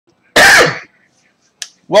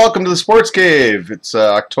Welcome to the Sports Cave. It's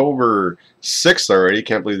October 6th already.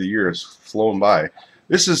 Can't believe the year has flown by.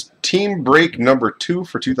 This is team break number 2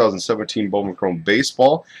 for 2017 Bowman Chrome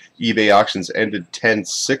Baseball. eBay auctions ended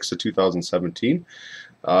 10/6 of 2017.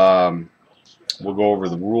 We'll go over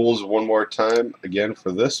the rules one more time again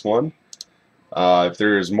for this one. If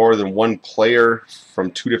there is more than one player from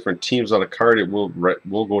 2 different teams on a card, it will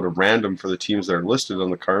go to random for the teams that are listed on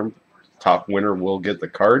the card. Top winner will get the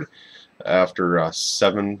card after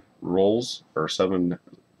 7 rolls or 7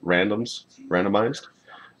 randomized.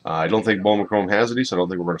 I don't think Bowman Chrome has any, so I don't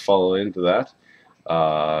think we're going to follow into that.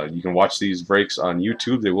 You can watch these breaks on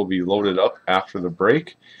YouTube. They will be loaded up after the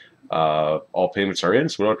break. All payments are in,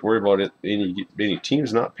 so we don't have to worry about it. Any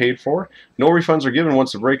teams not paid for. No refunds are given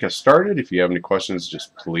once the break has started. If you have any questions,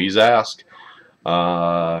 just please ask.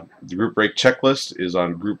 The group break checklist is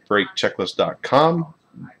on groupbreakchecklist.com.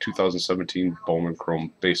 2017 Bowman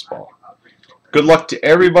Chrome Baseball. Good luck to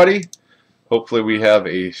everybody. Hopefully we have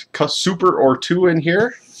a super or 2 in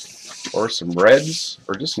here, or some reds,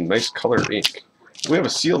 or just some nice colored ink. We have a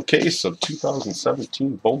sealed case of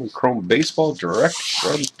 2017 Bowman Chrome Baseball direct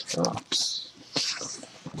from Topps.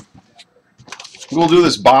 We'll do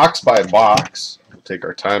this box by box. We'll take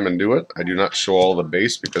our time and do it. I do not show all the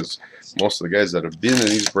base because most of the guys that have been in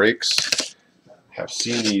these breaks have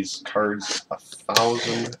seen these cards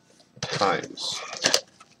 1,000 times.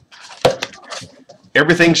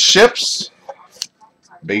 Everything ships,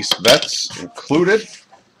 base vets included,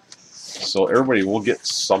 so everybody will get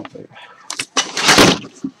something.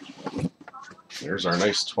 There's our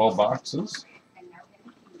nice 12 boxes.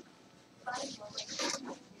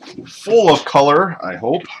 Full of color, I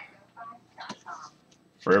hope,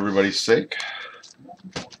 for everybody's sake.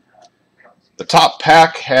 The top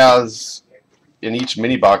pack has, in each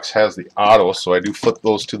mini box, has the auto, so I do flip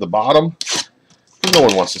those to the bottom. No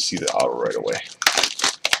one wants to see the auto right away.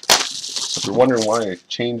 So if you're wondering why I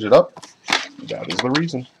change it up, that is the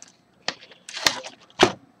reason.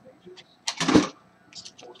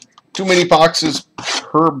 2 mini boxes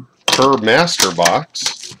per master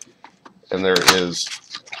box, and there is,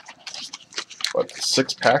 what,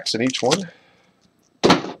 6 packs in each one?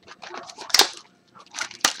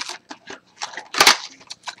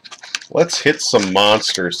 Let's hit some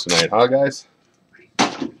monsters tonight, huh, guys?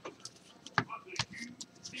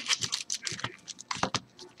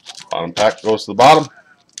 Bottom pack goes to the bottom.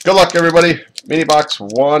 Good luck, everybody. Mini box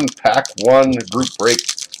 1, pack 1, group break,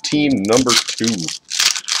 team number 2.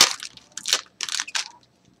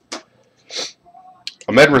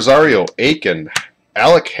 Ahmed Rosario, Aiken,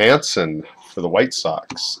 Alec Hansen for the White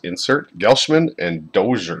Sox. Insert Gelshman and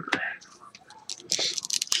Dozier.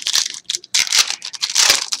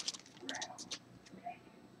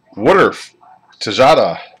 Woodruff,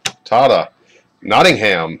 Tada,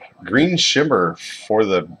 Nottingham, Green Shimmer for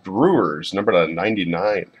the Brewers, number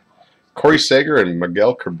 99. Corey Sager and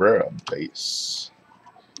Miguel Cabrera, base.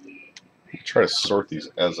 I'll try to sort these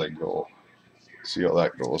as I go. See how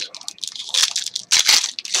that goes.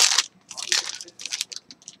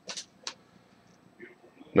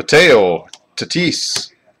 Mateo,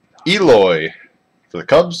 Tatis, Eloy for the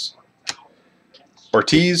Cubs.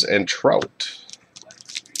 Ortiz and Trout.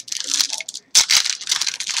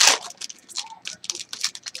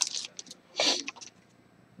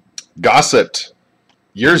 Gossett,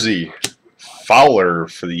 Yerzy, Fowler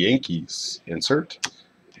for the Yankees. Insert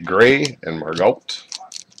Gray and Margot.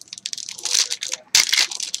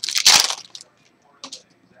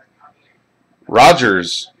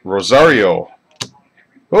 Rogers, Rosario.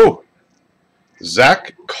 Oh,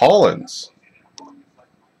 Zach Collins,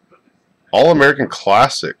 All-American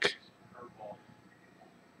Classic.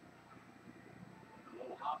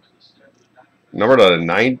 Numbered at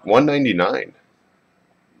 199.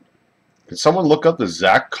 Can someone look up the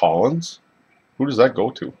Zach Collins? Who does that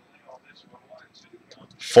go to?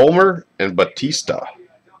 Fulmer and Batista.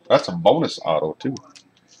 That's a bonus auto, too.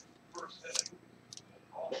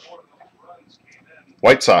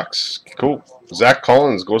 White Sox. Cool. Zach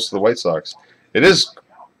Collins goes to the White Sox. It is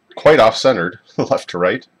quite off-centered, left to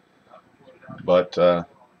right. But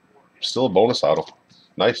still a bonus auto.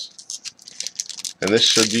 Nice. And this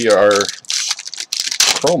should be our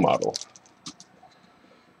Chrome auto.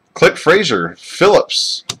 Clint Frazier,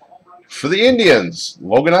 Phillips for the Indians.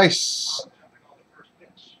 Logan Ice.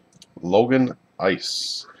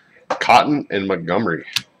 Cotton and Montgomery.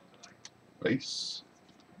 Base.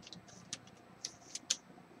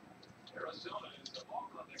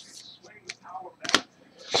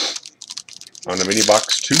 On the mini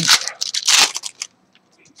box 2.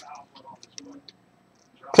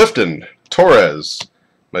 Clifton, Torres,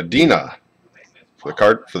 Medina for the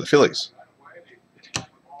card for the Phillies.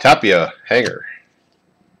 Tapia hanger.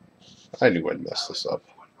 I knew I'd mess this up.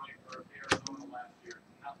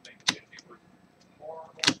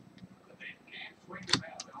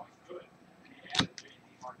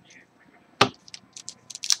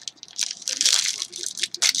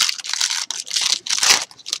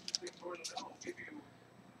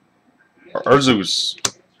 Urzus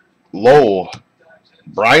Low.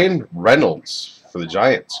 Brian Reynolds for the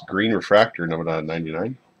Giants. Green refractor, number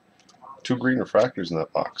 99. 2 green refractors in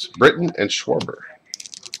that box. Britton and Schwarber.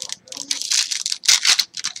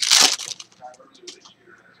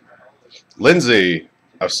 Lindsay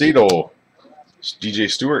Alcido. DJ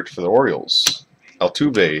Stewart for the Orioles.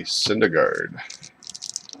 Altuve Syndergaard.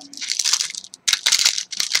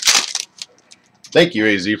 Thank you,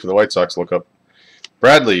 AZ, for the White Sox lookup.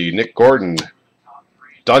 Bradley, Nick Gordon,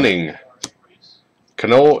 Dunning,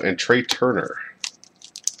 Cano, and Trey Turner.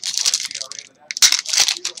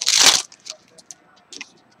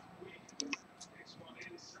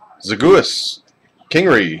 Zaguis,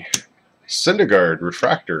 Kingery, Syndergaard,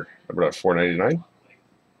 refractor, number 499.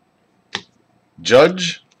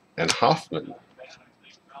 Judge and Hoffman.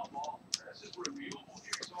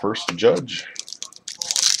 First Judge.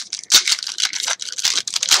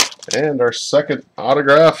 And our second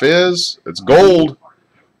autograph is, it's gold.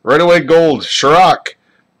 Right away gold. Chirac,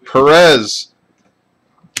 Perez,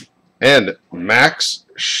 and Max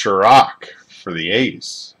Chirac for the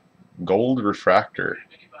A's. Gold refractor.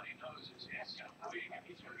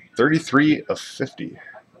 33 of 50.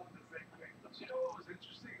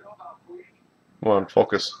 Come on,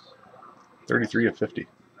 focus. 33 of 50.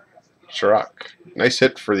 Chirac. Nice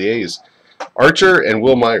hit for the A's. Archer and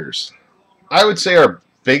Will Myers. I would say our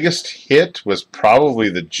biggest hit was probably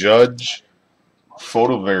the Judge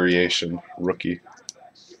photo variation rookie.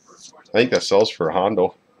 I think that sells for a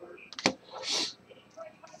Hondo.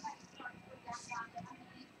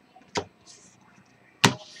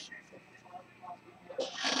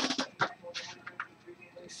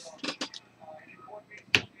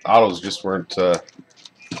 Autos just weren't very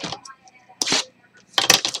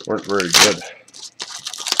good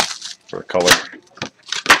for the color.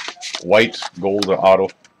 White, gold, auto.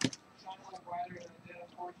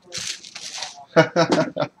 There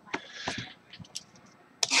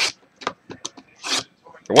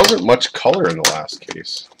wasn't much color in the last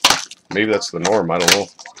case. Maybe that's the norm, I don't know.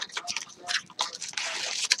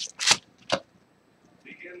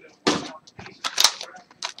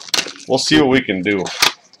 We'll see what we can do.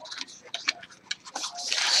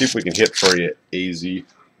 See if we can hit for you, AZ.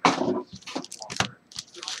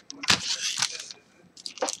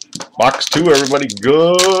 Box 2, everybody,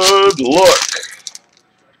 good luck.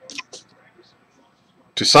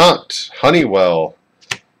 Toussaint, Honeywell,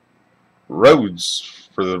 Rhodes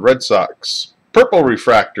for the Red Sox. Purple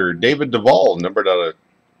refractor, David Duvall, numbered out of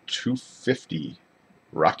 250.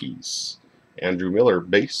 Rockies. Andrew Miller,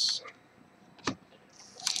 base.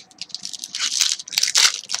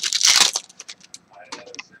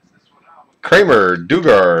 Kramer,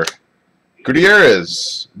 Dugar,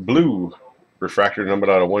 Gutierrez, blue refractor, numbered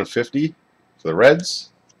out of 150 for the Reds.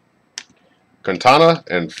 Quintana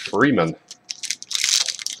and Freeman.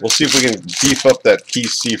 We'll see if we can beef up that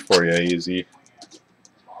PC for you, AZ.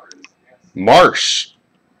 Marsh,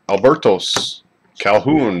 Albertos,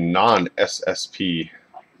 Calhoun, non-SSP.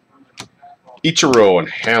 Ichiro and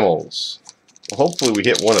Hamels. Well, hopefully we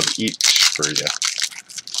hit one of each for you.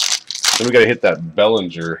 Then we got to hit that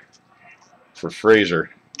Bellinger for Frazier.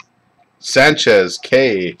 Sanchez,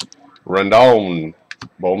 K, Rendon,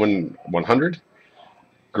 Bowman 100,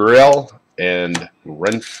 Gurriel, and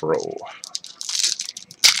Renfro.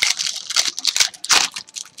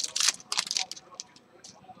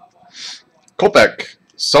 Kopech,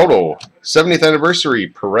 Soto, 70th anniversary,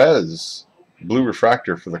 Perez, blue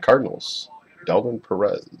refractor for the Cardinals. Delvin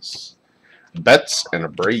Perez. Betts and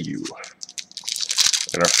Abreu.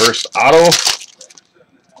 And our first auto,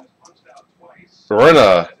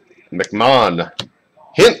 Verena, McMahon,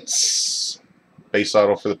 Hintz, base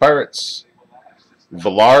auto for the Pirates.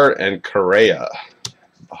 Villar and Correa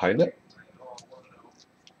behind it.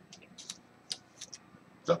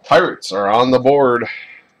 The Pirates are on the board.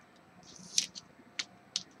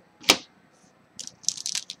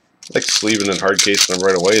 I like sleeving and hard casing them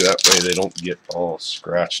right away. That way they don't get all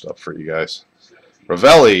scratched up for you guys.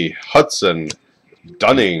 Ravelli, Hudson,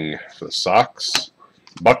 Dunning for the Sox.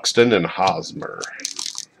 Buxton and Hosmer.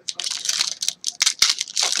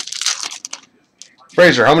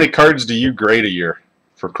 Fraser, how many cards do you grade a year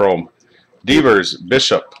for Chrome? Devers,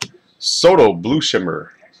 Bishop, Soto, Blue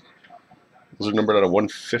Shimmer. Those are numbered out of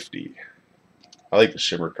 150. I like the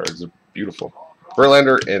Shimmer cards. They're beautiful.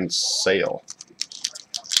 Verlander and Sale.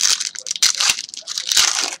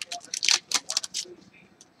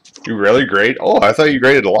 You really grade? Oh, I thought you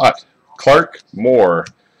graded a lot. Clark, Moore,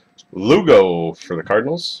 Lugo for the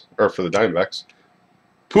Cardinals, or for the Diamondbacks.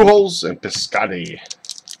 Pujols and Piscotty.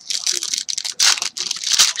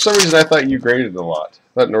 For some reason, I thought you graded a lot.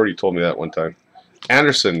 I thought Nordy told me that one time.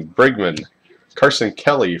 Anderson, Brigman, Carson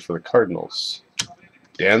Kelly for the Cardinals.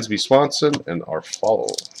 Dansby Swanson, and Arfalo.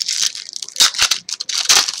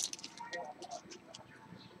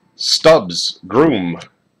 Stubbs, Groom,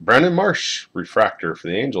 Brandon Marsh, refractor for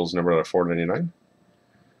the Angels, number out of 499.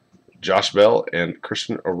 Josh Bell and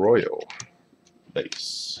Christian Arroyo,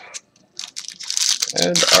 base.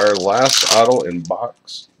 And our last auto in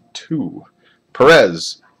box 2.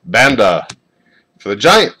 Perez, Banda for the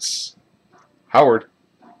Giants. Howard.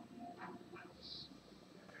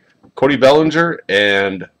 Cody Bellinger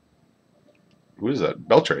and who is that?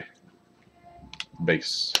 Beltre,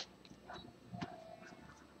 base.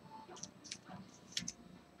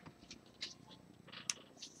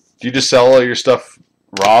 Do you just sell all your stuff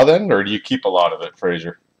raw then, or do you keep a lot of it,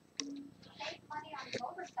 Fraser?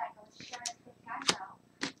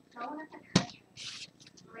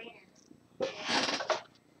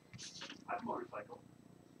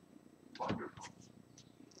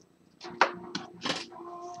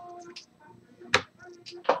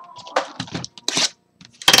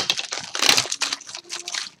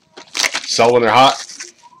 Sell when they're hot.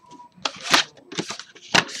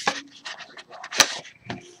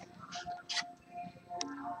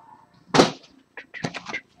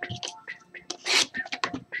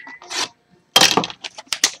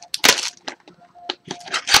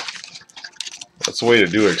 That's the way to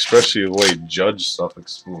do it, especially the way Judge stuff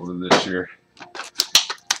exploded this year.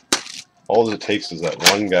 All it takes is that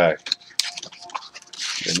one guy.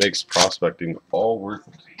 It makes prospecting all worth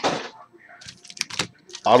it.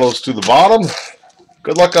 Autos to the bottom.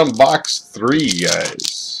 Good luck on box 3,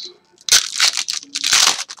 guys.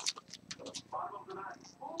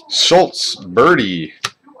 Schultz, Birdie,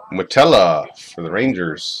 Mutella for the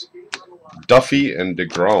Rangers. Duffy and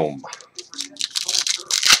DeGrom.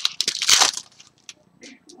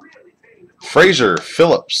 Fraser,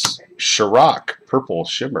 Phillips, Chirac, Purple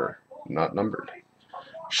Shimmer, not numbered.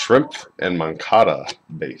 Shrimp and Moncada,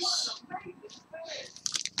 base.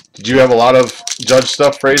 Did you have a lot of Judge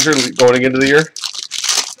stuff, Fraser, going into the year?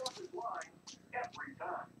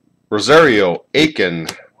 Rosario, Aiken,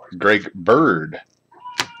 Greg Bird,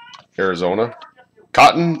 Arizona.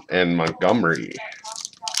 Cotton and Montgomery.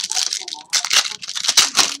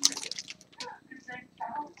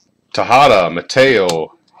 Tejada,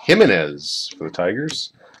 Mateo, Jimenez for the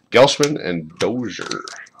Tigers. Gelshman and Dozier.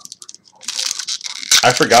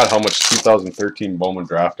 I forgot how much 2013 Bowman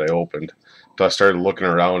draft I opened until I started looking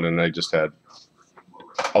around and I just had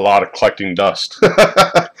a lot of collecting dust.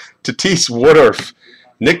 Tatis Woodruff.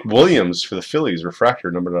 Nick Williams for the Phillies. Refractor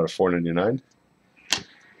numbered out of 499.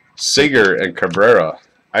 Seager and Cabrera.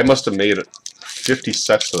 I must have made 50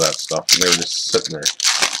 sets of that stuff and they were just sitting there.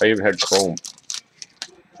 I even had Chrome.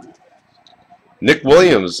 Nick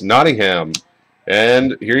Williams, Nottingham.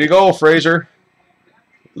 And here you go, Fraser.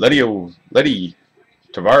 Letty,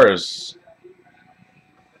 Tavares,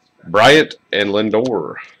 Bryant, and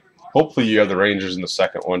Lindor. Hopefully you have the Rangers in the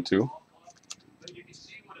second one, too.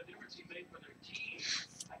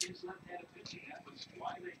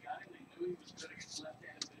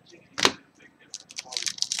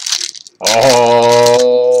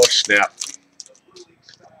 Oh, snap.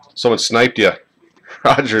 Someone sniped you.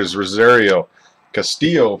 Rogers, Rosario,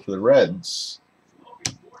 Castillo for the Reds.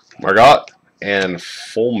 Margot and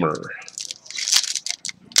Fulmer.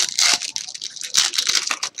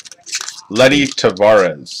 Letty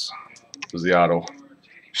Tavares was the auto.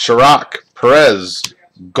 Chirac, Perez,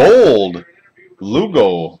 Gold,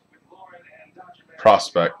 Lugo,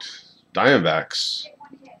 Prospect, Diamondbacks,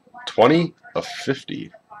 20 of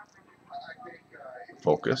 50.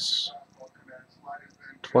 Focus.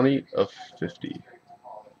 20 of 50.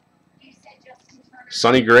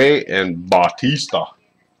 Sonny Gray and Bautista.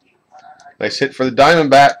 Nice hit for the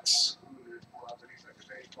Diamondbacks.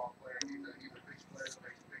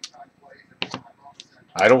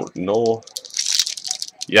 I don't know.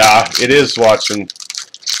 Yeah, it is watching.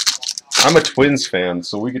 I'm a Twins fan,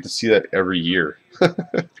 so we get to see that every year.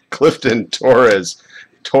 Clifton, Torres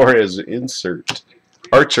insert.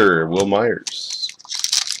 Archer, Will Myers.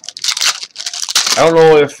 I don't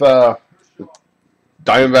know if the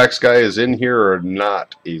Diamondbacks guy is in here or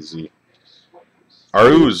not, AZ.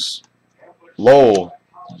 Aruz, Lowe,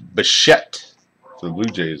 Bichette for the Blue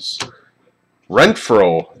Jays.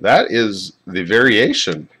 Renfroe, that is the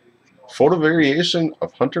variation. Photo variation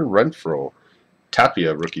of Hunter Renfroe.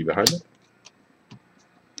 Tapia, rookie behind it.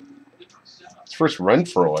 first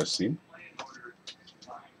Renfro I've seen.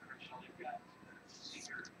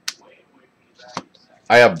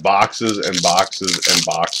 I have boxes and boxes and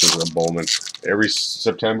boxes of Bowman. Every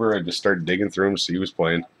September, I just start digging through them to see who's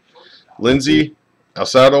playing. Lindsay,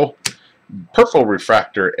 Alsado, purple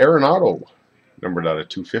refractor, Arenado, numbered out of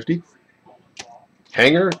 250.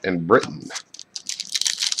 Hanger and Britain.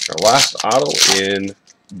 Our last auto in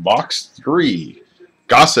box 3.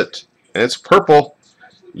 Gossett, and it's purple.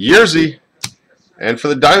 Yerzy, and for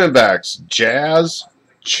the Diamondbacks, Jazz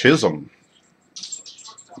Chisholm,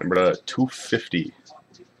 numbered out of 250.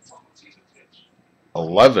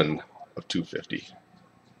 11 of 250.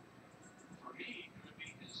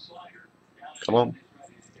 Come on.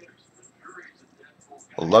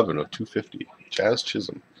 11 of 250. Jazz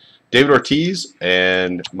Chisholm. David Ortiz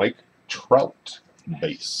and Mike Trout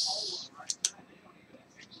base.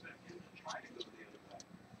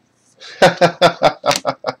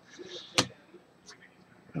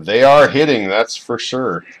 They are hitting, that's for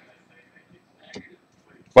sure.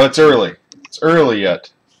 But it's early. It's early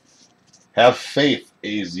yet. Have faith,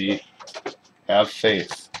 AZ. Have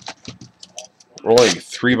faith. We're only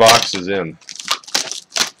 3 boxes in.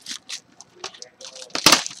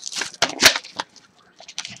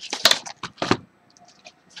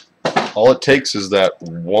 All it takes is that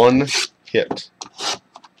one hit.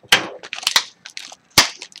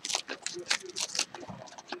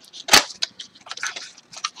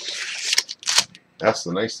 That's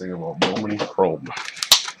the nice thing about Bowman Chrome.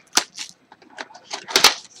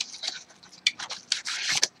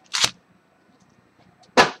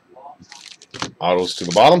 Autos to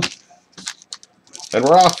the bottom. And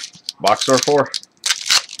we're off. Box number 4.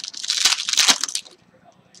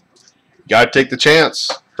 Gotta take the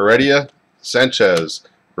chance. Heredia, Sanchez,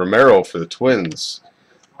 Romero for the Twins,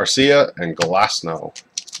 Arcia, and Glasnow.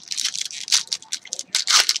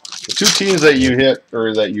 The 2 teams that you hit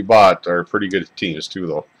or that you bought are pretty good teams too,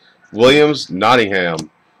 though. Williams, Nottingham.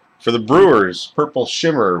 For the Brewers, Purple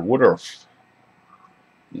Shimmer, Woodruff.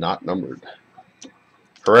 Not numbered.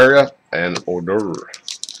 Herrera and Odor.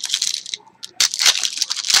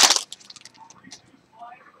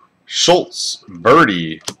 Schultz,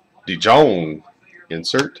 Birdie, DeJong,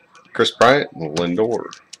 insert, Chris Bryant, and Lindor.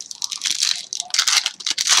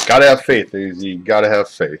 Gotta have faith, you gotta have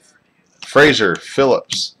faith. Frazier,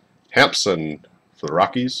 Phillips, Hampson for the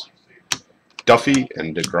Rockies, Duffy,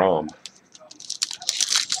 and DeGrom.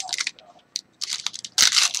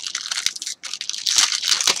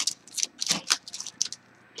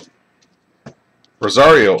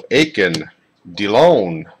 Rosario, Aiken,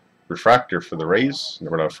 DeLone, refractor for the Rays,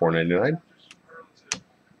 number out of 499.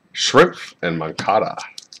 Shrimp and Moncada.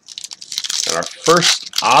 And our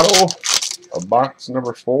first auto of box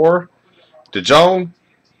number 4, DeJong,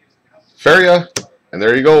 Feria, and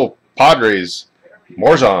there you go, Padres,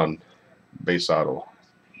 Morzon, base auto.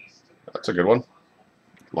 That's a good one.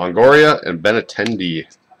 Longoria and Benintendi.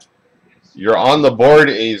 You're on the board,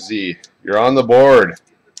 AZ. You're on the board.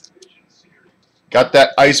 Got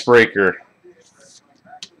that icebreaker.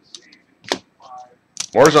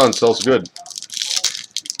 Morzon sells good.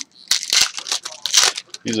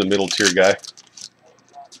 He's a middle tier guy.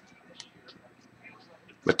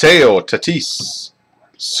 Mateo Tatis,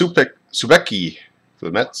 Subecki for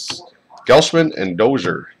the Mets, Gelshman, and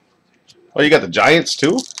Dozier. Oh, you got the Giants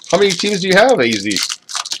too? How many teams do you have, AZ?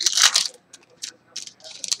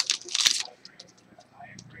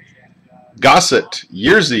 Gossett,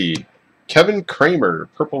 Yerzy, Kevin Kramer,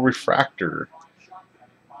 purple refractor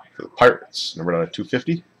for the Pirates, number out of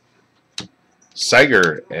 250.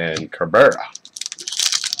 Sager and Cabrera.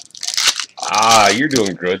 Ah, you're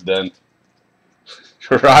doing good then.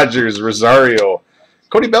 Rogers, Rosario,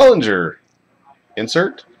 Cody Bellinger,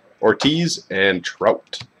 insert, Ortiz, and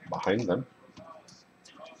Trout behind them.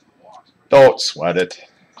 Don't sweat it.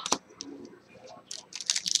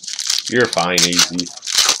 You're fine, AZ.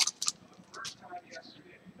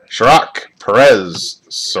 Chirac, Perez,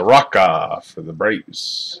 Soraka for the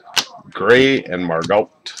Braves, Gray, and Margot.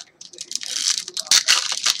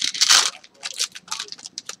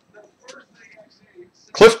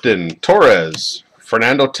 Clifton, Torres,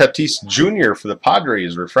 Fernando Tatis Jr. for the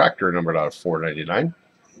Padres, refractor, numbered out of 499.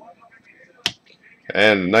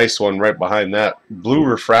 And a nice one right behind that, blue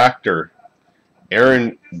refractor,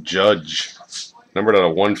 Aaron Judge, numbered out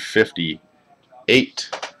of 150. 8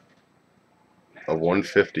 of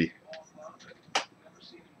 150.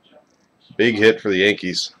 Big hit for the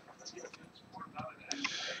Yankees.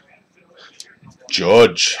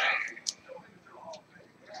 Judge.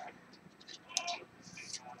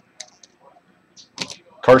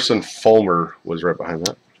 Carson Fulmer was right behind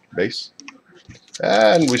that base.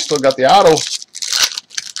 And we still got the auto.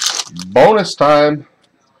 Bonus time.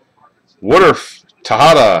 Woodruff,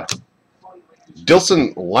 Tejada,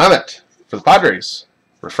 Dilson Lamet for the Padres.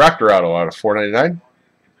 Refractor auto out of 499.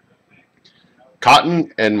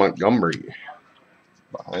 Cotton and Montgomery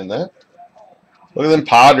behind that. Look at them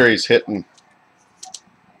Padres hitting.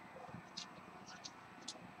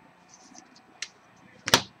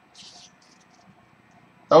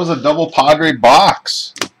 That was a double Padre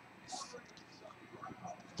box.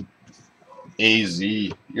 AZ.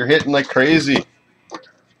 You're hitting like crazy.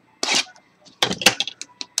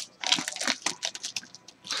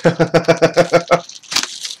 Can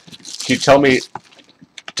you tell me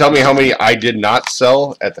how many I did not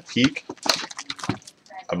sell at the peak?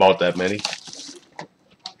 About that many.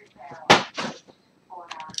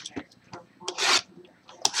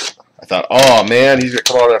 I thought, oh man, he's gonna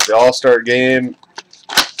come out after the All-Star game,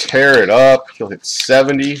 tear it up. He'll hit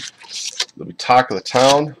 70. He'll be talk of the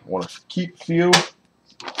town. I want to keep a few.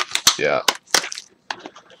 Yeah,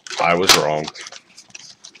 I was wrong.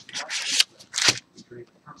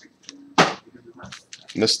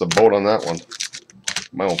 Missed the boat on that one.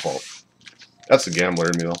 My own fault. That's the gambler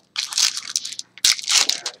in me, though.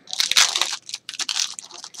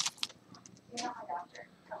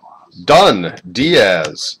 Done.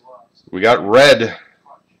 Diaz. We got red.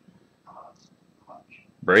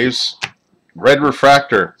 Braves. Red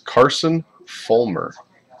refractor. Carson Fulmer.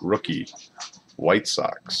 Rookie. White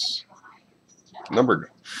Sox. Numbered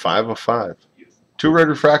 5 of 5. 2 red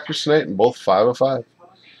refractors tonight and both 5 of 5.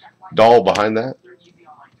 Dahl behind that.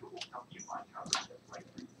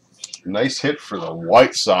 Nice hit for the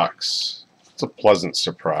White Sox. It's a pleasant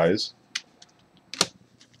surprise.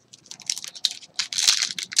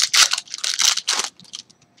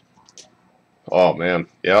 Oh, man.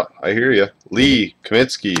 Yeah, I hear you. Lee,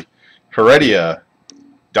 Kaminsky, Heredia,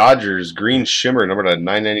 Dodgers, Green Shimmer, numbered at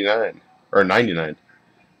 999 or 99.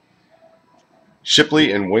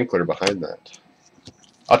 Shipley and Winkler behind that.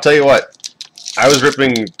 I'll tell you what. I was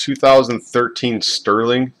ripping 2013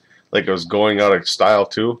 Sterling like it was going out of style,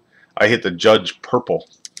 too. I hit the Judge purple.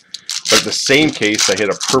 But in the same case, I hit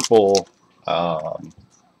a purple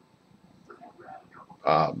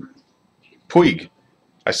Puig.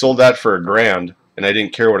 I sold that for $1,000, and I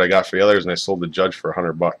didn't care what I got for the others, and I sold the Judge for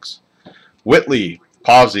 $100. Whitley,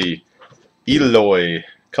 Pawsey, Eloy,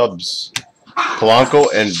 Cubs, Polanco,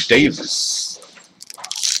 and Davis.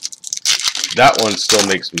 That one still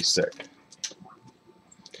makes me sick.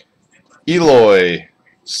 Eloy,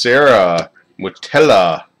 Sarah,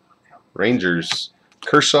 Mutella, Rangers,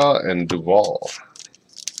 Kershaw, and Duvall.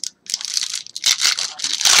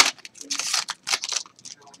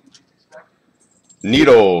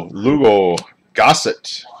 Nito, Lugo,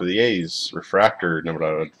 Gossett for the A's. Refractor, numbered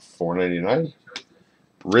out at 499.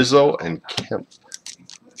 Rizzo and Kemp.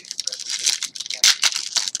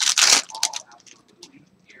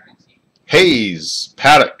 Hayes,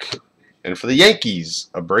 Paddock, and for the Yankees,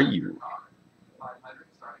 Abreu.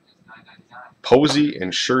 Posey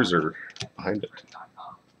and Scherzer behind it.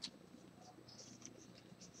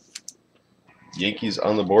 Yankees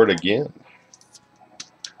on the board again.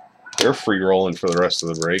 They're free rolling for the rest of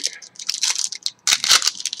the break.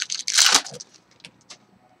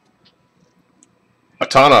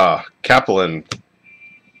 Atana, Kaplan,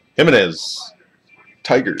 Jimenez,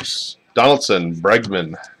 Tigers, Donaldson,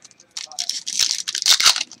 Bregman.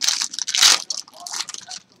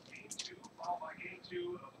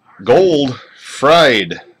 Gold,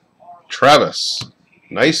 Fried, Travis,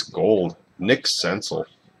 nice gold. Nick Senzel,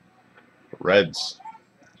 Reds.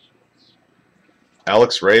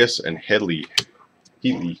 Alex Reyes and Heatley.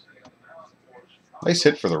 Nice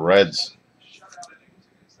hit for the Reds.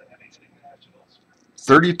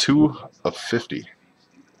 32 of 50.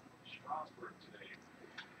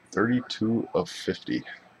 32 of 50.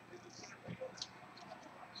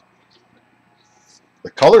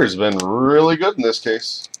 The color has been really good in this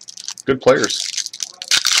case. Good players.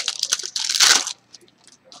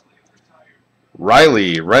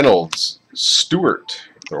 Riley, Reynolds, Stewart,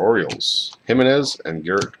 the Orioles, Jimenez, and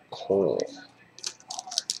Garrett Cole.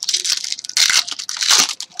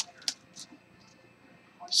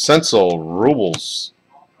 Senzel, Rubles,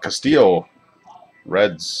 Castillo,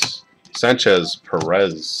 Reds, Sanchez,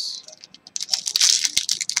 Perez.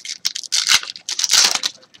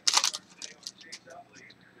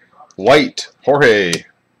 White, Jorge,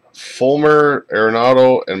 Fulmer,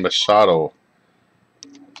 Arenado, and Machado.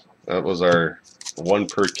 That was our 1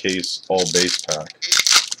 per case all base pack.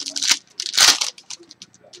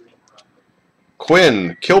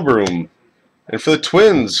 Quinn, Kilbroom, and for the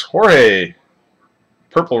Twins, Jorge,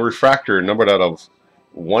 purple refractor, numbered out of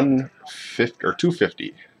 150 or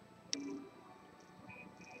 250.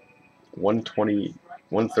 120,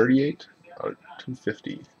 138 out of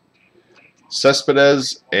 250.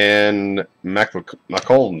 Cespedes and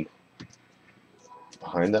Macomb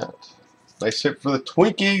behind that. Nice hit for the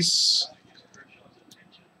Twinkies.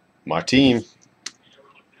 My team.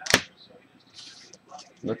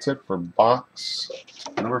 That's it for box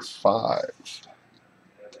number 5.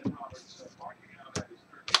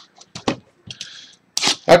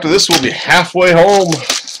 After this, we'll be halfway home.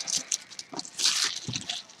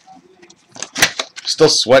 Still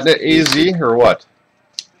sweating it, AZ, or what?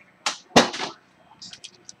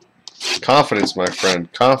 Confidence, my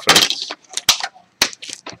friend. Confidence.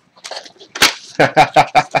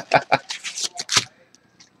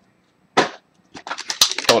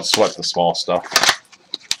 Don't sweat the small stuff.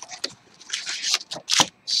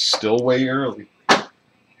 Still way early.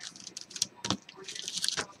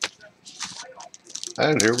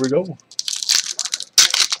 And here we go.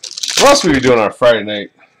 What else we be doing on a Friday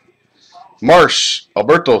night? Marsh,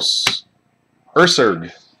 Albertos,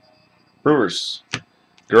 Ursurg, Brewers,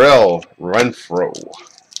 Gurrell, Renfro.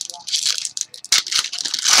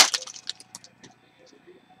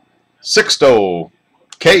 Sixto,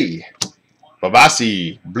 K,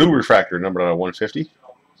 Babasi, Blue Refractor, numbered out of 150.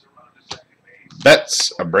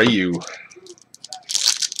 Betts, Abreu.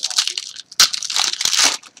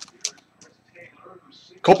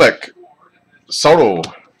 Kopech, Soto,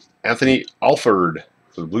 Anthony Alford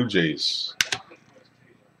for the Blue Jays.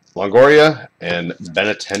 Longoria and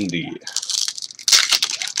Benintendi.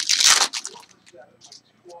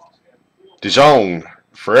 Dijon,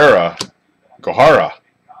 Ferreira, Gohara,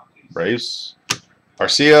 Braves.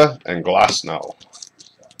 Garcia and Glasnow.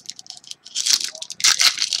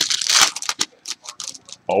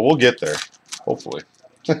 Oh, we'll get there, hopefully.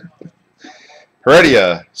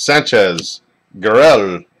 Heredia, Sanchez,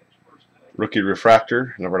 Gurrell, rookie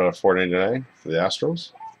refractor, numbered out of 499 for the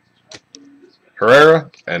Astros. Herrera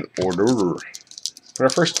and Order. For our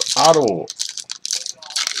first auto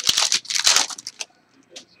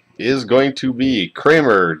is going to be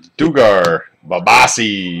Kramer, Dugar,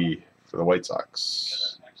 Babasi for the White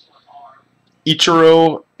Sox.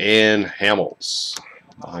 Ichiro and Hamels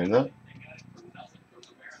behind that.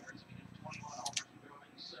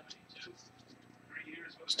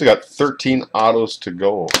 Still got 13 autos to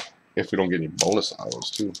go if we don't get any bonus autos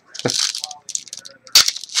too.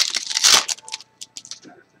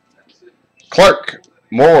 Clark,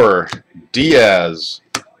 Moore, Diaz,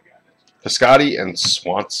 Piscotti, and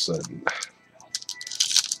Swanson.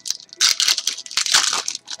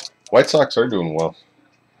 White Sox are doing well.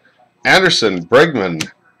 Anderson, Bregman,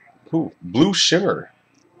 Blue Shimmer,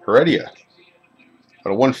 Heredia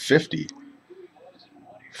at a 150.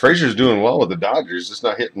 Frazier's doing well with the Dodgers, just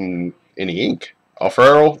not hitting any ink.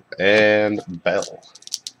 Alfaro and Bell.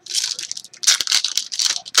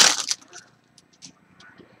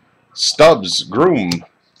 Stubbs, Groom,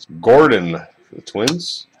 Gordon for the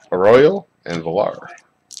Twins, Arroyo, and Villar.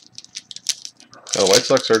 The White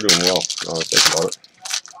Sox are doing well, now that I think about it.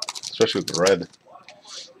 Especially with the red.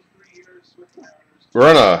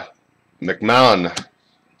 Verona, McMahon,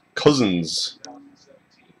 Cousins,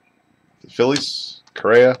 the Phillies,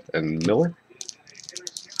 Correa, and Miller.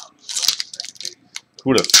 Who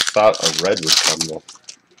would have thought a red would come though?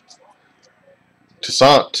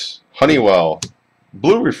 Toussaint, Honeywell,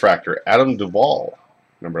 Blue Refractor, Adam Duvall,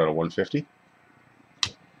 numbered out of 150.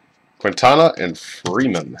 Quintana and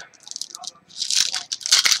Freeman.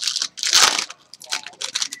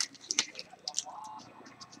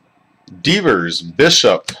 Devers,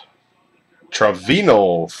 Bishop,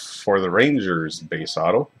 Trevino for the Rangers base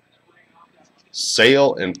auto.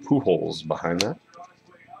 Sale and Pujols behind that.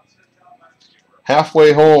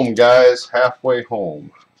 Halfway home, guys. Halfway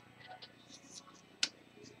home.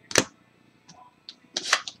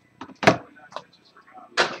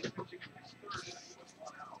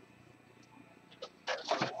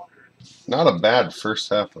 Not a bad first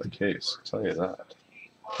half of the case, I'll tell you that.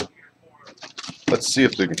 Let's see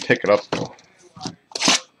if we can pick it up though.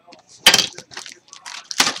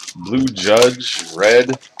 Blue Judge,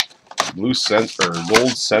 red, blue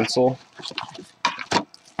gold stencil.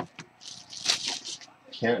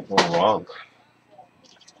 Can't go wrong.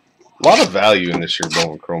 A lot of value in this year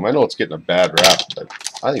Bowman Chrome. I know it's getting a bad rap, but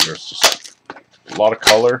I think there's just a lot of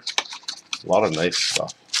color, a lot of nice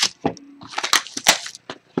stuff.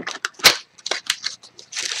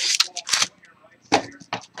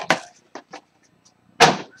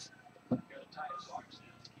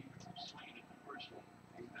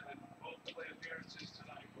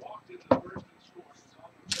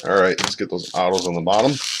 Alright, let's get those autos on the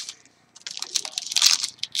bottom.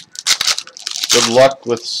 Good luck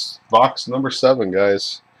with box number 7,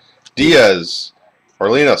 guys. Diaz,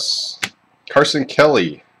 Orleanos, Carson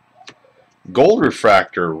Kelly, gold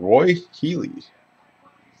refractor, Roy Healy,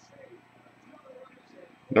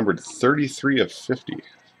 numbered 33 of 50.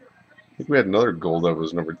 I think we had another gold that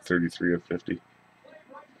was numbered 33 of 50.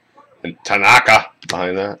 And Tanaka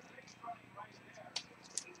behind that.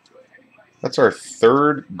 That's our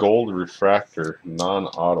third gold refractor,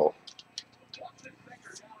 non-auto.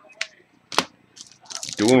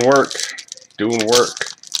 Doing work. Doing work.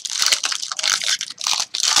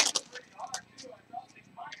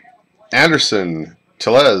 Anderson,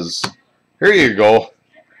 Tellez. Here you go.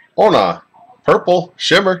 Ona, purple,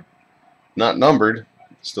 shimmer. Not numbered.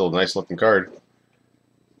 Still a nice looking card.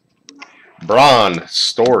 Braun,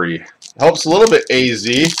 Story. Helps a little bit, AZ.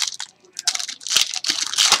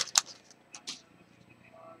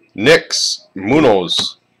 Nix,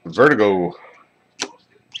 Munoz, Vertigo,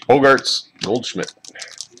 Hogarts, Goldschmidt.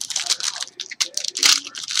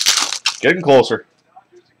 Getting closer.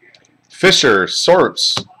 Fisher,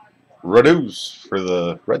 Sorps, Raduz for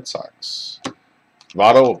the Red Sox.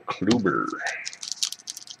 Votto, Kluber.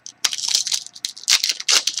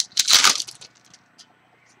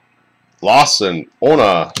 Lawson,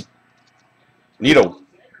 Ona, Nito,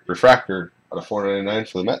 refractor out of 499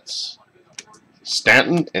 for the Mets.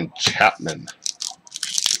 Stanton and Chapman.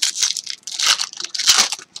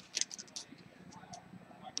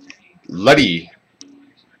 Letty,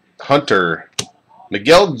 Hunter,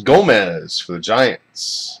 Miguel Gomez for the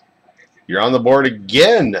Giants. You're on the board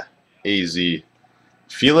again, AZ.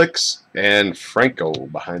 Felix and Franco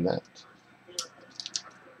behind that.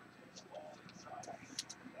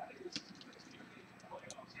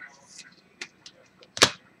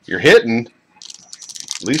 You're hitting.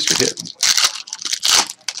 At least you're hitting.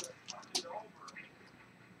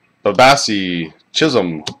 Babassi,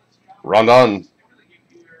 Chisholm, Rondon,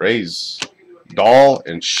 Rays, Dahl,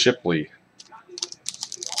 and Shipley.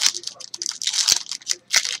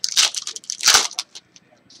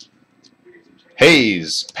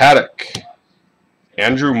 Hayes, Paddock,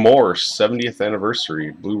 Andrew Moore, 70th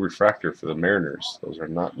anniversary, blue refractor for the Mariners. Those are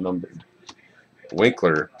not numbered.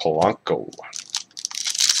 Winkler, Polanco.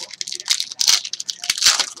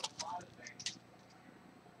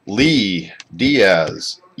 Lee,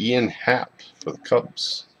 Diaz, Ian Happ for the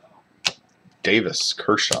Cubs. Davis,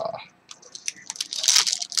 Kershaw.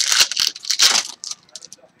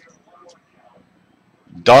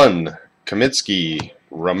 Dunn, Kaminsky,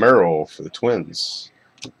 Romero for the Twins.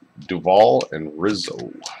 Duvall and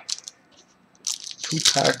Rizzo. 2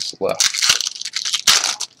 packs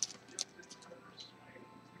left.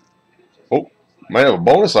 Oh, might have a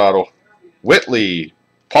bonus auto. Whitley,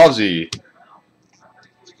 Pawsey,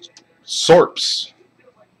 Sorps,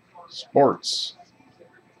 Sports,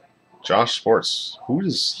 Josh Sports. Who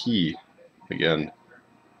is he again?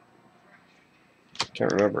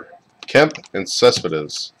 Can't remember. Kemp and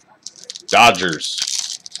Cespedes.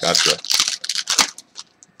 Dodgers. Gotcha.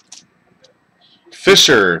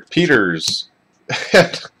 Fisher, Peters,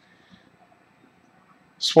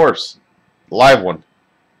 Swarps. Live one.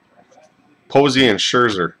 Posey and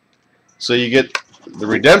Scherzer. So you get the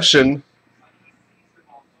redemption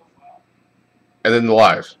and then the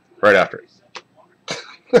live right after it.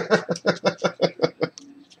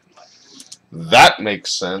 That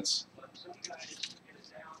makes sense.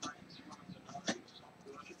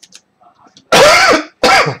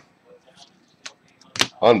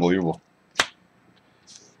 Unbelievable.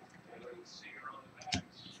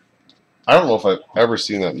 I don't know if I've ever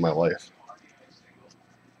seen that in my life.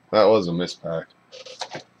 That was a mispack.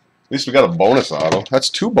 At least we got a bonus auto. That's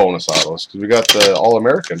 2 bonus autos because we got the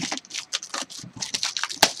All-American.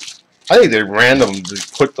 I think they random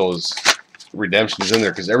put those redemptions in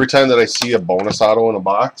there because every time that I see a bonus auto in a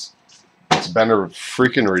box, it's been a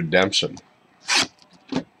freaking redemption.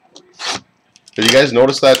 Did you guys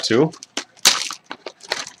notice that too?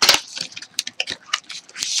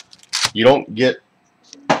 You don't get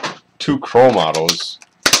 2 chrome autos.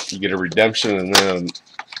 You get a redemption and then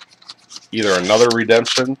either another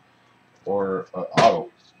redemption or an auto.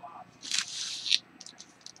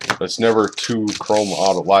 But it's never 2 chrome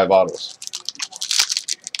auto live autos.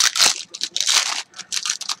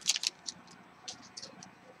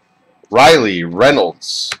 Riley,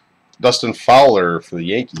 Reynolds, Dustin Fowler for the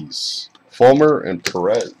Yankees, Fulmer and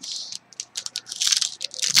Perez.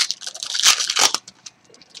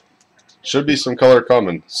 Should be some color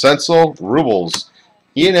coming. Senzel, Rubles,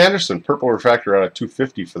 Ian Anderson, purple refractor out of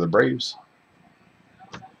 250 for the Braves.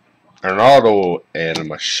 Arnaldo and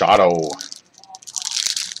Machado.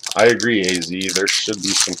 I agree, AZ. There should be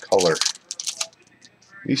some color.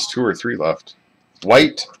 At least 2 or 3 left.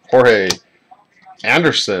 White, Jorge,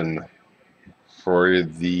 Anderson for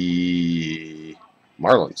the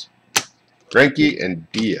Marlins. Greinke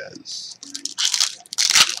and Diaz.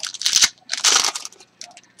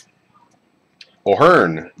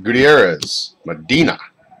 O'Hearn, Gutierrez, Medina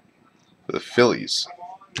for the Phillies.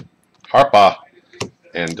 Harpa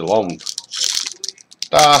and DeLone.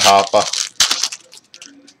 Da Harpa.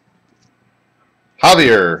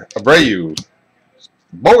 Javier Abreu,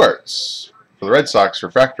 Bogarts for the Red Sox.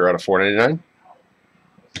 Refractor out of 499.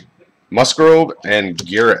 Musgrove and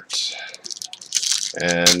Garrett.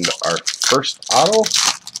 And our first auto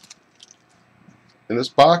in this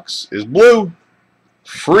box is blue.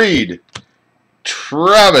 Freed,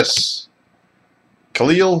 Travis,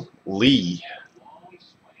 Khalil Lee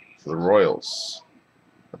for the Royals.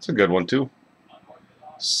 That's a good one too.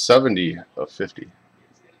 70 of 50.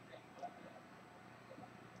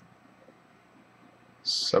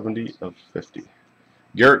 70 of 50.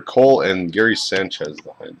 Garrett Cole and Gary Sanchez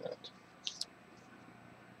behind that.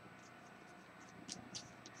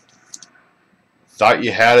 Thought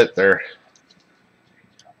you had it there.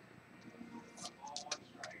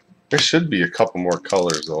 There should be a couple more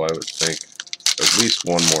colors though, I would think. At least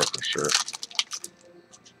one more for sure.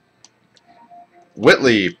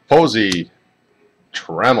 Whitley, Posey,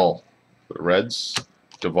 Trammell for the Reds.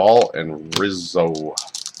 Duvall and Rizzo.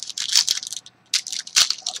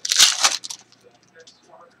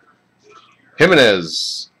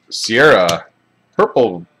 Jimenez, Sierra,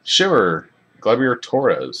 Purple Shimmer, Gleyber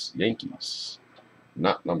Torres, Yankees.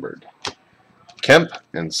 Not numbered. Kemp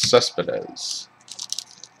and Cespedes.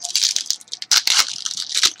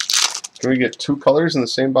 Can we get two colors in the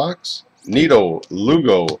same box? Nito,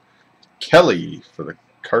 Lugo, Kelly for the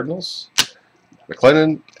Cardinals.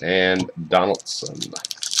 McLennan and Donaldson.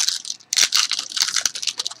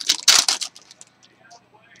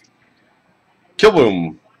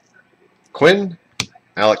 Kilboom, Quinn,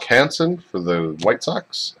 Alec Hansen for the White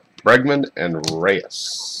Sox. Bregman and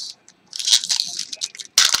Reyes.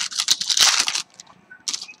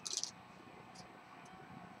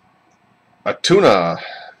 Atuna,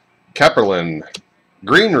 Kapperlin,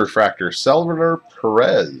 green refractor, Salvador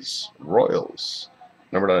Perez, Royals,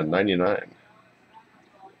 numbered 99.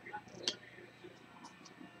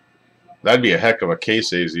 That'd be a heck of a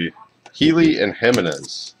case, AZ. Healy and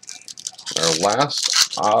Jimenez, our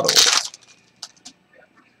last auto.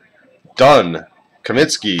 Dunn,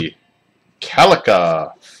 Kamitsky,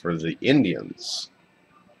 Calica for the Indians.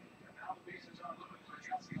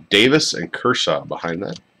 Davis and Kershaw behind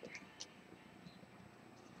that.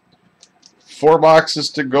 4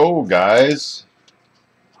 boxes to go, guys.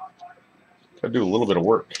 Gotta do a little bit of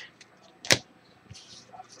work.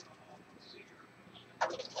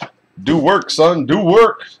 Do work, son. Do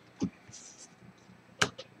work.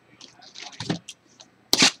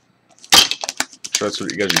 So that's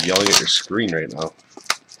what you guys are yelling at your screen right now.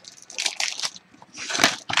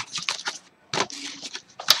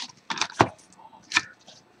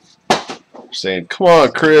 Saying, come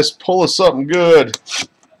on, Chris, pull us something good.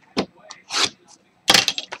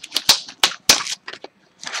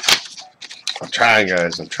 I'm trying,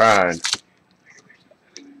 guys. I'm trying.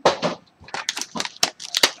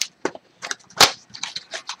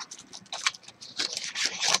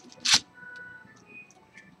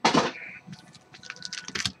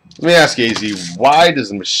 Let me ask you, AZ, why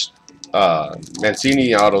does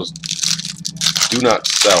Mancini autos do not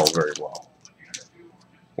sell very well?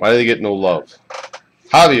 Why do they get no love?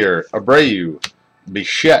 Javier Abreu,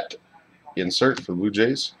 Bichette, insert for the Blue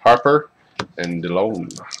Jays. Harper and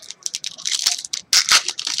DeLone.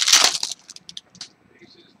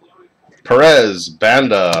 Perez,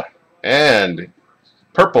 Banda, and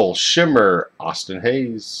Purple Shimmer, Austin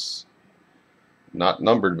Hayes. Not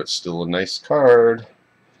numbered, but still a nice card.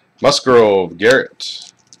 Musgrove,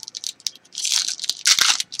 Garrett.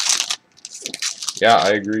 Yeah,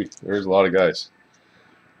 I agree. There's a lot of guys.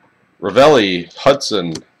 Ravelli,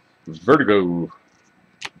 Hudson, Vertigo,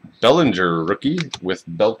 Bellinger, rookie, with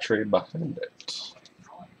Beltre behind it.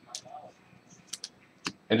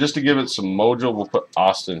 And just to give it some mojo, we'll put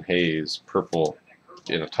Austin Hayes, purple,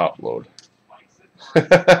 in a top load.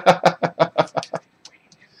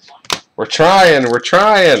 We're trying, we're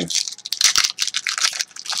trying.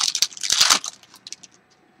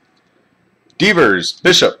 Devers,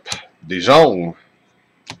 Bishop, Dijon,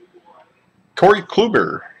 Corey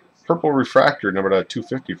Kluber, purple refractor, numbered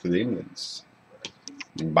 250 for the Indians.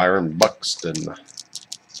 Byron Buxton.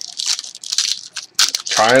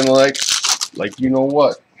 Trying like you know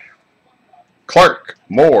what. Clark,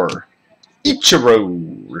 Moore,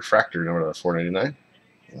 Ichiro, refractor, number 499.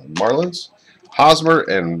 Marlins, Hosmer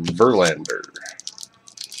and Verlander.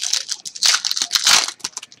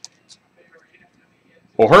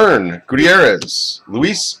 O'Hearn, Gutierrez,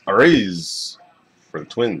 Luis Arraez for the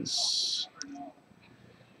Twins.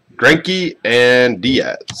 Greinke and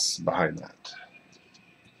Diaz behind that.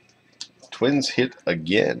 Twins hit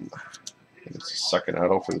again. It's a second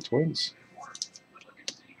auto for the Twins.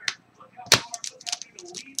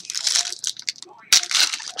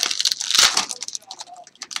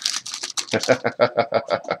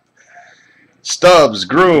 Stubbs,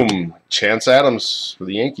 Groom, Chance Adams for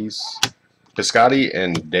the Yankees. Piscotty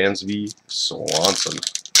and Dansby Swanson.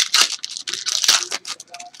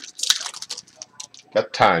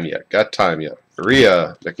 Got time yet. Got time yet.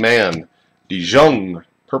 Ria, McMahon, DeJong,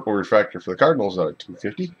 purple refractor for the Cardinals out of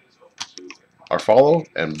 250. Arfalo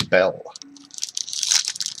and Bell.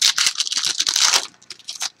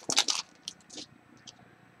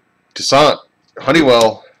 Toussaint,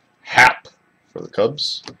 Honeywell, Happ for the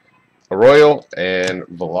Cubs. Arroyo and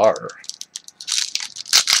Villar.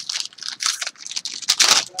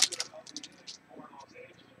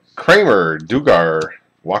 Kramer, Dugar,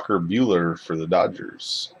 Walker Buehler for the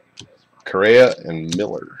Dodgers. Correa and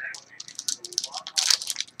Miller.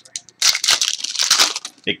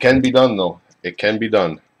 It can be done, though. It can be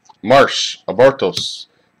done. Marsh, Abartos,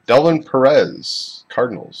 Delvin Perez,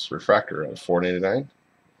 Cardinals, refractor at $4.99.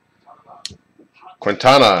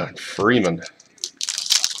 Quintana, Freeman.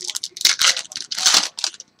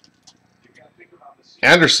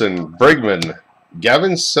 Anderson, Bregman,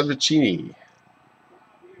 Gavin Savicini,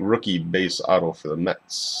 rookie base auto for the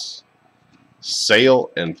Mets. Sale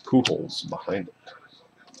and Pujols behind it.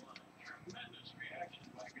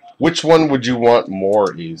 Which one would you want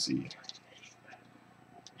more, easy?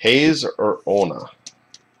 Hayes or Ona?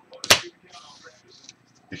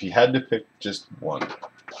 If you had to pick just one.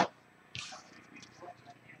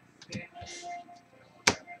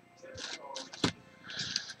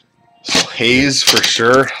 So Hayes for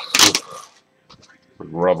sure.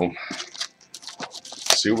 Rub them.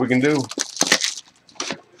 See what we can do.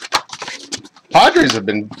 Padres have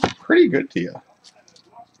been pretty good to you.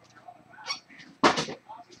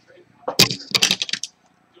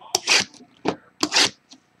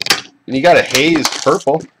 And you got a Hayes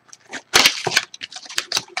purple.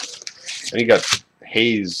 And you got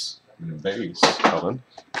Hayes base coming.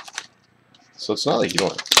 So it's not like you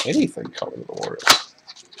don't have anything coming to the Orioles.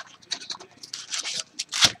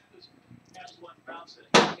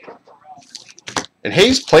 And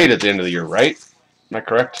Hayes played at the end of the year, right? Am I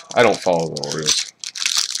correct? I don't follow the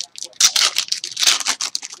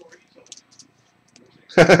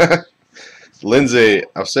Orioles. Lindsay,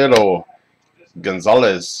 Alcedo,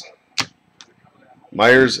 Gonzalez,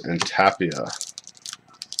 Myers, and Tapia.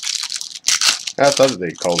 I thought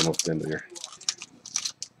they called him up at the end of the year.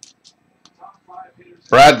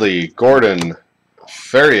 Bradley, Gordon,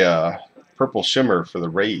 Feria, Purple Shimmer for the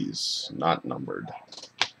Rays, not numbered.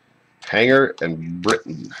 Hanger and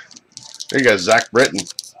Britton. There you go, Zach Britton.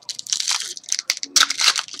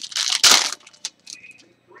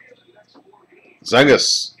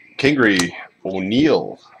 Zengus, Kingery,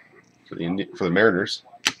 O'Neill for the Mariners.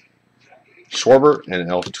 Schwarber and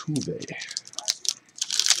Altuve.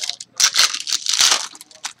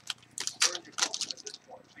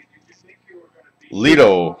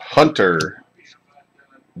 Lito, Hunter,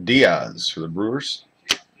 Diaz for the Brewers.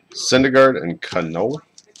 Syndergaard and Cano.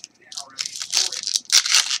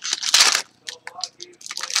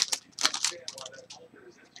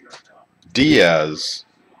 Diaz,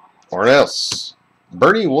 Ornelas,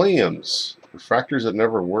 Bernie Williams, refractors that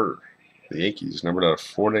never were. The Yankees, numbered out of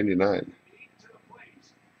 $4.99.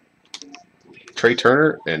 Trey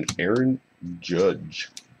Turner and Aaron Judge,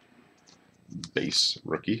 base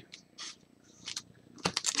rookie.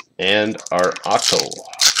 And our Otto.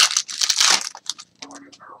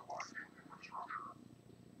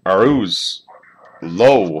 Aruz,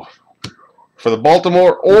 Low for the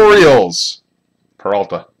Baltimore Orioles.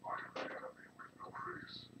 Peralta.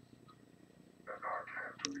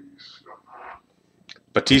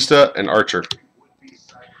 Batista and Archer.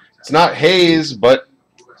 It's not Hayes, but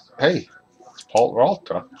hey, it's Paul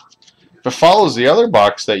Peralta. If it follows the other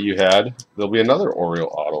box that you had, there'll be another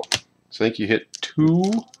Oriole auto. So I think you hit two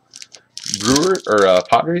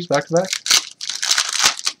Padres back to back.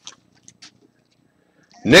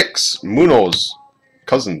 Knicks, Munoz,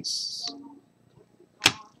 Cousins,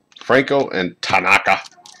 Franco, and Tanaka.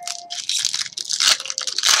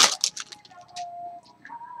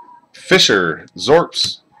 Fisher,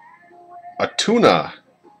 Zorps, Atuna,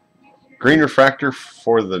 green refractor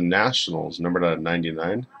for the Nationals, numbered out of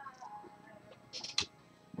 99.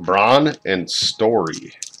 Braun and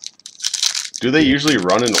Story. Do they usually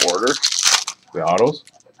run in order, the autos?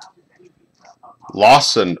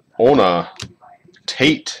 Lawson, Ona,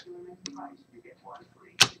 Tate.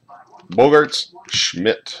 Bogarts.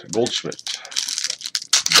 Schmidt. Goldschmidt.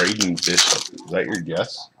 Braden Bishop. Is that your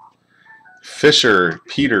guess? Fisher.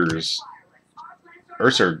 Peters.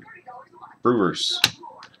 Urser. Brewers.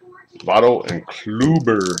 Votto and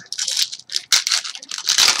Kluber.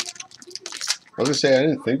 I was going to say, I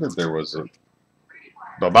didn't think that there was a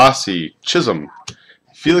Babasi, Chisholm,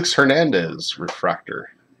 Felix Hernandez,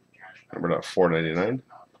 refractor. Number $4.99.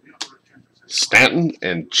 Stanton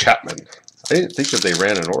and Chapman. I didn't think that they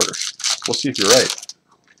ran in order. We'll see if you're right.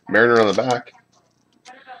 Mariner on the back.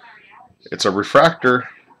 It's a refractor,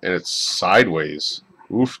 and it's sideways.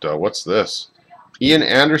 Oofta, what's this? Ian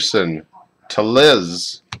Anderson,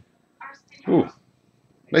 Tellez. Ooh,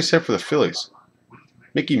 nice hit for the Phillies.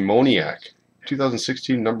 Mickey Moniak,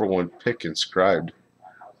 2016 #1 pick inscribed.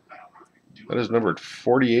 That is numbered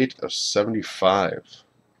 48 of 75.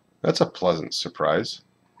 That's a pleasant surprise.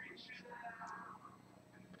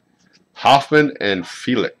 Hoffman and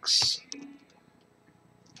Felix.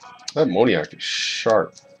 That Moniak is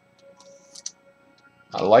sharp.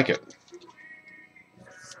 I like it.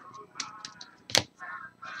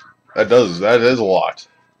 That is a lot.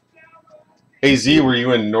 Hey Z, were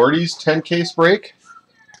you in Nordy's 10 case break?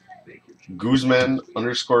 Guzman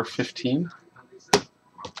 _15.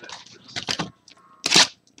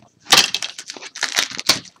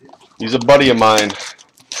 He's a buddy of mine.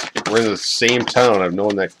 We're in the same town. I've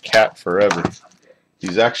known that cat forever.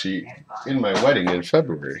 He's actually in my wedding in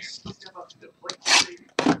February.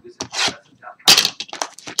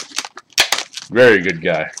 Very good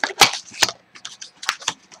guy.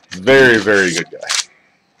 Very, very good guy.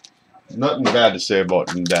 Nothing bad to say about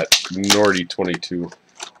that Nordy 22.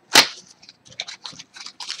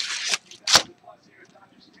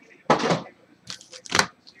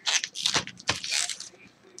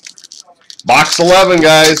 Box 11,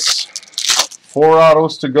 guys. 4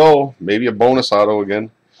 autos to go. Maybe a bonus auto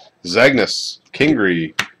again. Zagnus,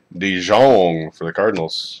 Kingery, DeJong for the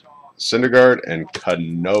Cardinals. Syndergaard and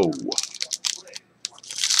Cano.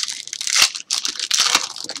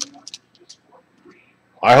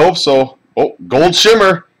 I hope so. Oh, gold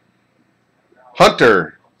shimmer.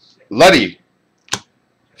 Hunter, Letty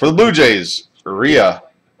for the Blue Jays. Rhea,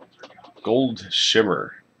 gold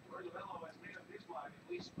shimmer.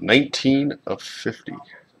 19 of 50.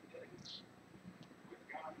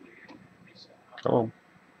 Come on.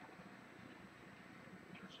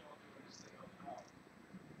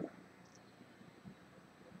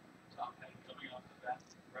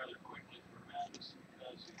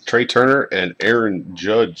 Trey Turner and Aaron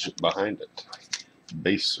Judge behind it.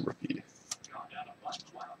 Base rookie.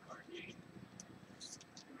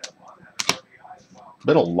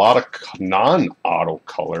 Been a lot of non-auto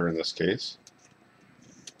color in this case.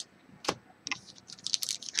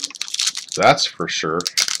 That's for sure.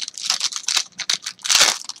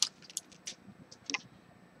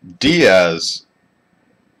 Diaz,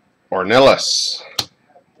 Ornelas,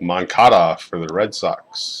 Moncada for the Red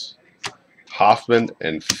Sox. Hoffman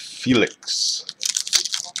and Felix.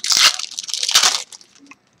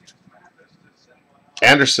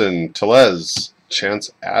 Anderson, Tellez,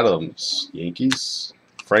 Chance Adams, Yankees.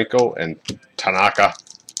 Franco and Tanaka.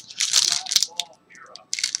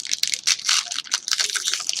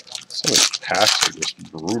 Some of these packs are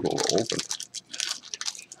just brutal to open.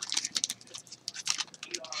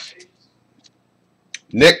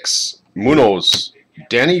 Knicks, Munoz,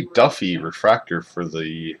 Danny Duffy, refractor for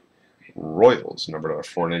the Royals, number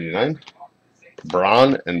 $4.99.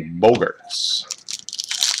 Braun and Bogarts.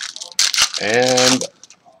 And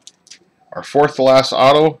our fourth to last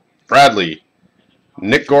auto, Bradley,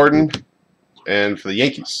 Nick Gordon, and for the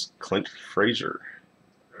Yankees, Clint Frazier.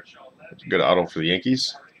 Good auto for the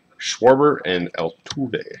Yankees. Schwarber and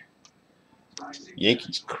Altuve.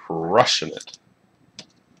 Yankees crushing it.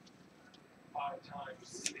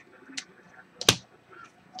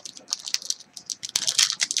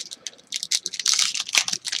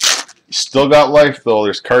 Still got life, though.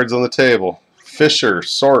 There's cards on the table. Fisher,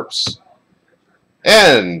 Sorps,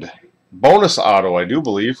 and bonus auto, I do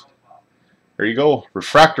believe. There you go.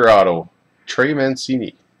 Refractor auto. Trey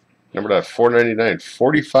Mancini. Number $4.99.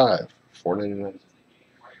 45. $4.99.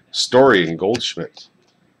 Story and Goldschmidt.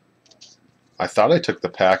 I thought I took the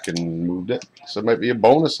pack and moved it. So it might be a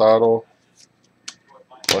bonus auto.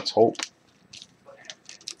 Let's hope.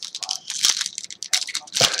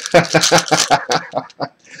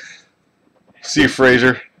 See you,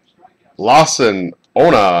 Frazier. Lawson,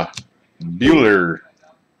 Ona, Bueller,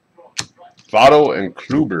 Votto, and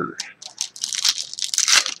Kluber.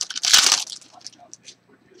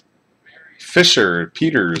 Fisher,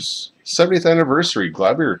 Peters, 70th anniversary,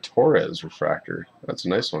 Gladiator Torres refractor. That's a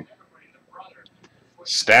nice one.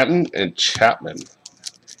 Stanton and Chapman.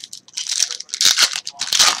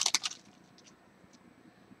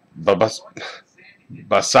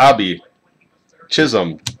 Basabi,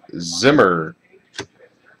 Chisholm, Zimmer,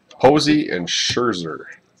 Posey, and Scherzer.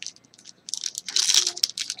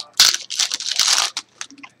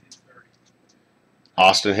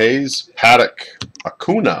 Austin Hayes, Paddock,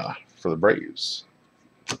 Acuna for the Braves.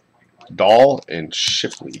 Dahl and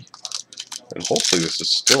Shipley. And hopefully this is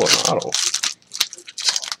still an auto.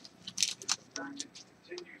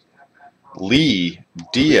 Lee,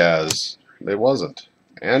 Diaz, it wasn't.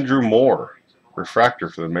 Andrew Moore, refractor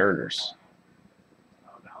for the Mariners.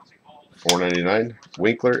 $4.99.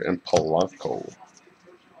 Winkler and Polanco.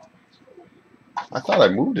 I thought I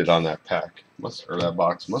moved it on that pack. Or that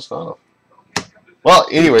box. Must not have. Well,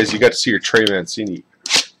 anyways, you got to see your Trey Mancini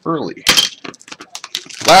early.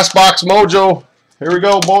 Last box mojo. Here we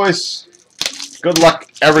go, boys. Good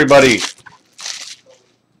luck, everybody.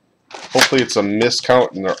 Hopefully it's a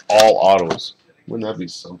miscount and they're all autos. Wouldn't that be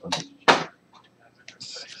something?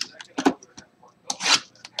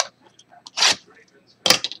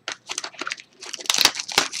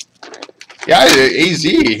 Yeah, AZ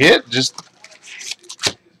hit, just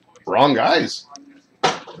wrong guys.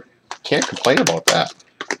 Can't complain about that.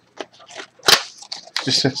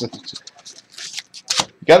 You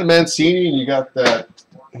got a Mancini and you got that.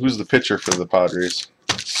 Who's the pitcher for the Padres?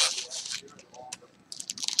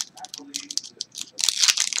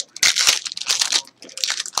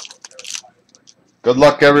 Good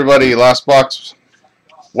luck, everybody. Last box.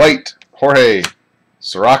 White, Jorge,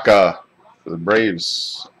 Soraka for the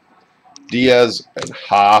Braves. Diaz and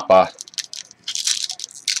Hapa.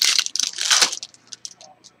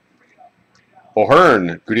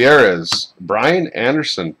 O'Hearn, Gutierrez, Brian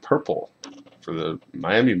Anderson, purple for the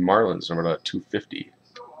Miami Marlins, number 250.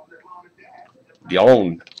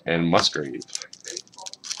 Dion and Musgrave.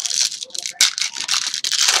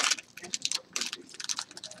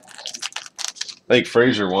 I think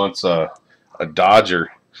Frazier wants a Dodger.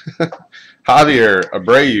 Javier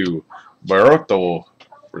Abreu, Barroto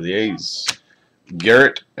for the A's.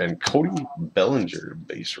 Garrett and Cody Bellinger,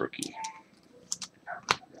 base rookie.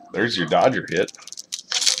 There's your Dodger hit.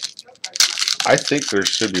 I think there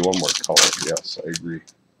should be one more color. Yes, I agree.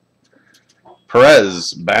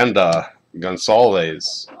 Perez, Banda,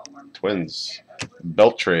 Gonzalez, Twins.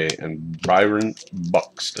 Beltre and Byron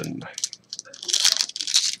Buxton.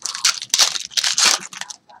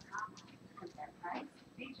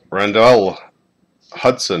 Randall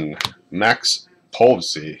Hudson, Max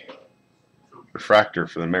Povsey, refractor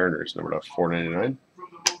for the Mariners, number $4.99.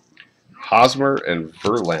 Hosmer and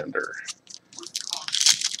Verlander.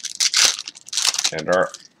 And our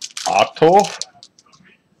auto,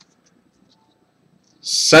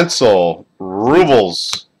 Senzel,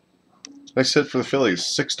 Rubles. Nice hit for the Phillies.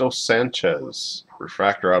 Sixto Sanchez,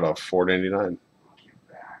 refractor out of $4.99.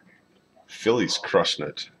 Phillies crushing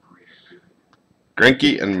it.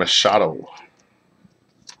 Greinke and Machado.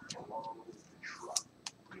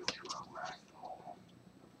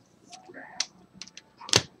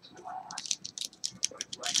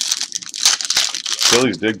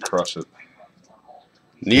 Phillies did crush it.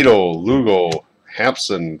 Nito, Lugo,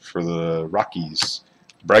 Hampson for the Rockies.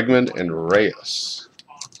 Bregman and Reyes.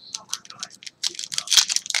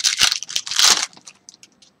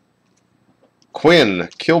 Quinn,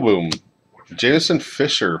 Kilboom, Jameson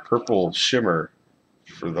Fisher, purple shimmer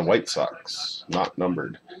for the White Sox, not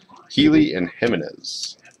numbered. Healy and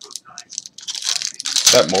Jimenez.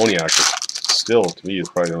 That Moniak is still, to me, is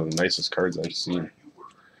probably one of the nicest cards I've seen.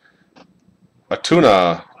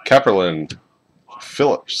 Atuna, Kapperlin,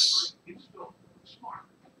 Phillips.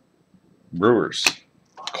 Brewers.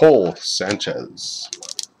 Cole, Sanchez.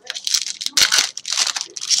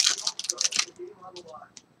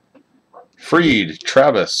 Freed,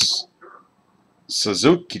 Travis.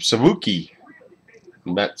 Suzuki,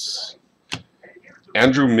 Mets.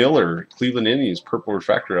 Andrew Miller, Cleveland Indians, purple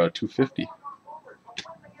refractor out of 250.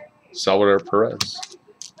 Salvador Perez.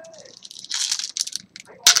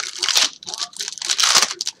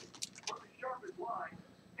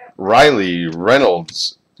 Riley,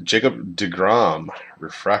 Reynolds, Jacob DeGrom,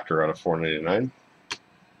 refractor out of $4.99.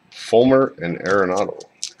 Fulmer and Arenado.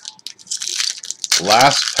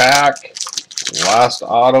 Last pack, last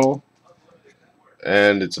auto,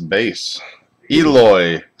 and it's a base.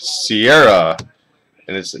 Eloy, Sierra,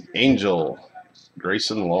 and it's an Angel,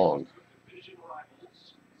 Grayson Long.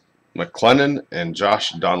 McLennan and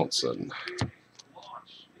Josh Donaldson.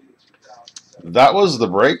 That was the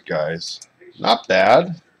break, guys. Not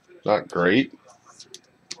bad, not great.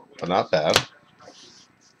 but not bad.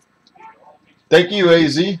 Thank you,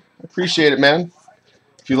 AZ. Appreciate it, man.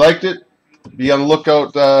 If you liked it, be on the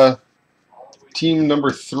lookout. Team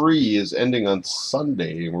number 3 is ending on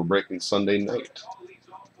Sunday, and we're breaking Sunday night.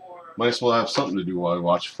 Might as well have something to do while I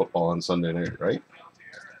watch football on Sunday night, right?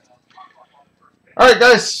 All right,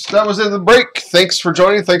 guys, that was it. The break. Thanks for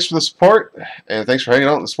joining. Thanks for the support, and thanks for hanging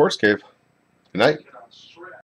out in the Sports Cave. Good night.